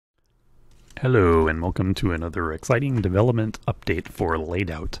Hello and welcome to another exciting development update for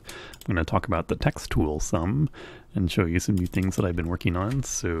Laidout. I'm going to talk about the text tool some and show you some new things that I've been working on.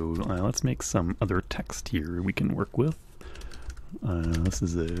 So let's make some other text here we can work with. This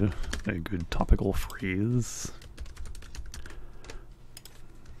is a good topical phrase.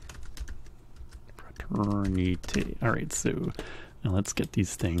 Fraternité. Alright, so now let's get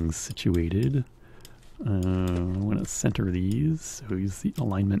these things situated. I'm going to center these, so use the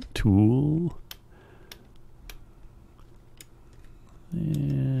alignment tool.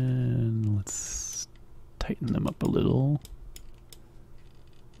 And let's tighten them up a little.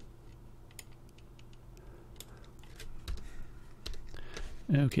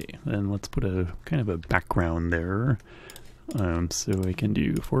 Okay, then let's put a kind of a background there. So I can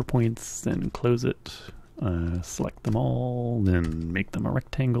do 4 points, then close it, select them all, then make them a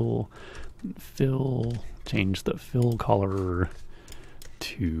rectangle. Fill, change the fill color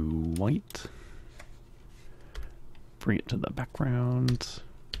to white, bring it to the background.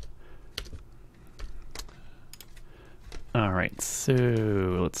 Alright, so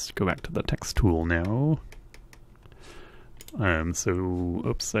let's go back to the text tool now.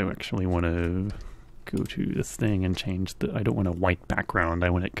 Oops, I actually want to go to this thing and change the, I don't want a white background,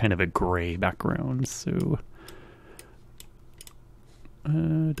 I want it kind of a gray background, so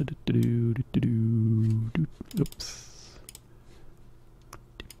oops.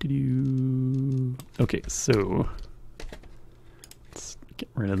 Okay, so let's get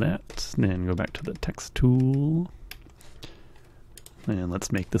rid of that, then go back to the text tool, and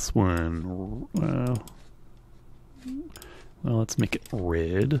let's make this one, well, let's make it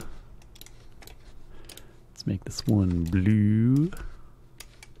red. Let's make this one blue.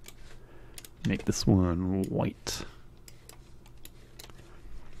 Make this one white.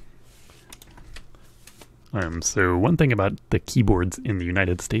 So one thing about the keyboards in the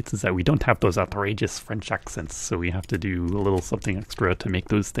United States is that we don't have those outrageous French accents, so we have to do a little something extra to make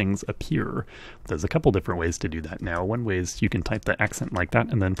those things appear. There's a couple different ways to do that now. One way is you can type the accent like that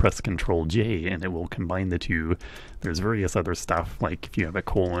and then press Ctrl J and it will combine the two. There's various other stuff, like if you have a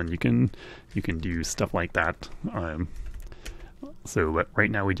colon, you can do stuff like that. But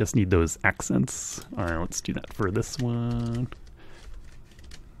right now we just need those accents. Let's do that for this one.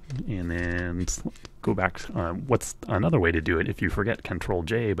 And then let's go back. What's another way to do it? If you forget Control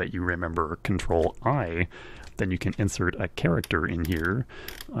J, but you remember Control I, then you can insert a character in here.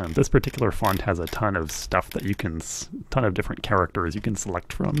 This particular font has a ton of stuff that you can, ton of different characters you can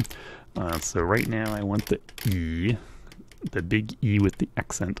select from. So right now I want the E, the big E with the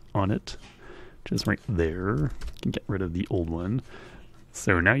accent on it, which is right there. You can get rid of the old one.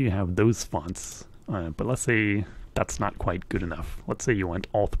 So now you have those fonts, but let's say that's not quite good enough. Let's say you want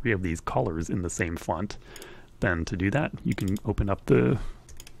all three of these colors in the same font. Then to do that, you can open up the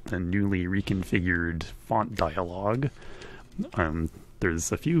newly reconfigured font dialog.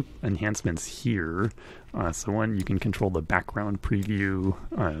 There's a few enhancements here. So one, you can control the background preview,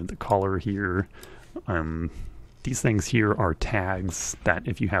 the color here. These things here are tags that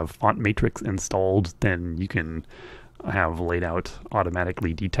if you have Fontmatrix installed, then you can have Laidout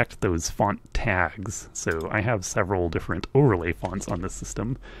automatically detect those font tags. So I have several different overlay fonts on this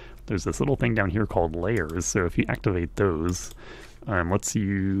system. There's this little thing down here called layers, so if you activate those, let's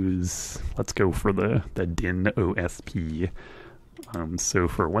go for the DIN OSP. So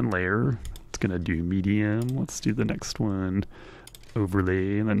for one layer, it's going to do medium. Let's do the next one,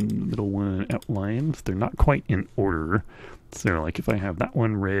 overlay, and then the middle one, outline. They're not quite in order. So like if I have that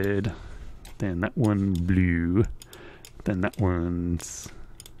one red, then that one blue, then that one's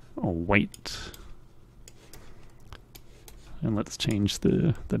white. And let's change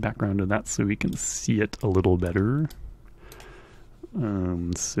the background of that so we can see it a little better.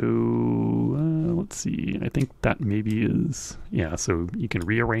 Let's see, I think that maybe is, yeah, so you can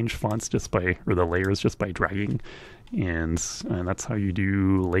rearrange fonts just by, or the layers just by dragging, and that's how you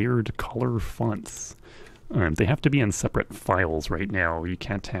do layered color fonts. They have to be in separate files right now. You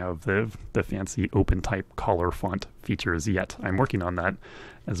can't have the fancy opentype color font features yet. I'm working on that,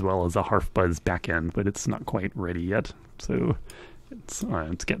 as well as a Harfbuzz backend, but it's not quite ready yet. So it's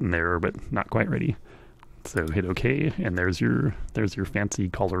getting there, but not quite ready. So hit OK, and there's your fancy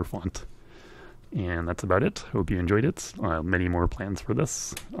color font. And that's about it. Hope you enjoyed it. Many more plans for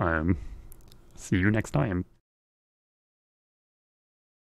this. See you next time.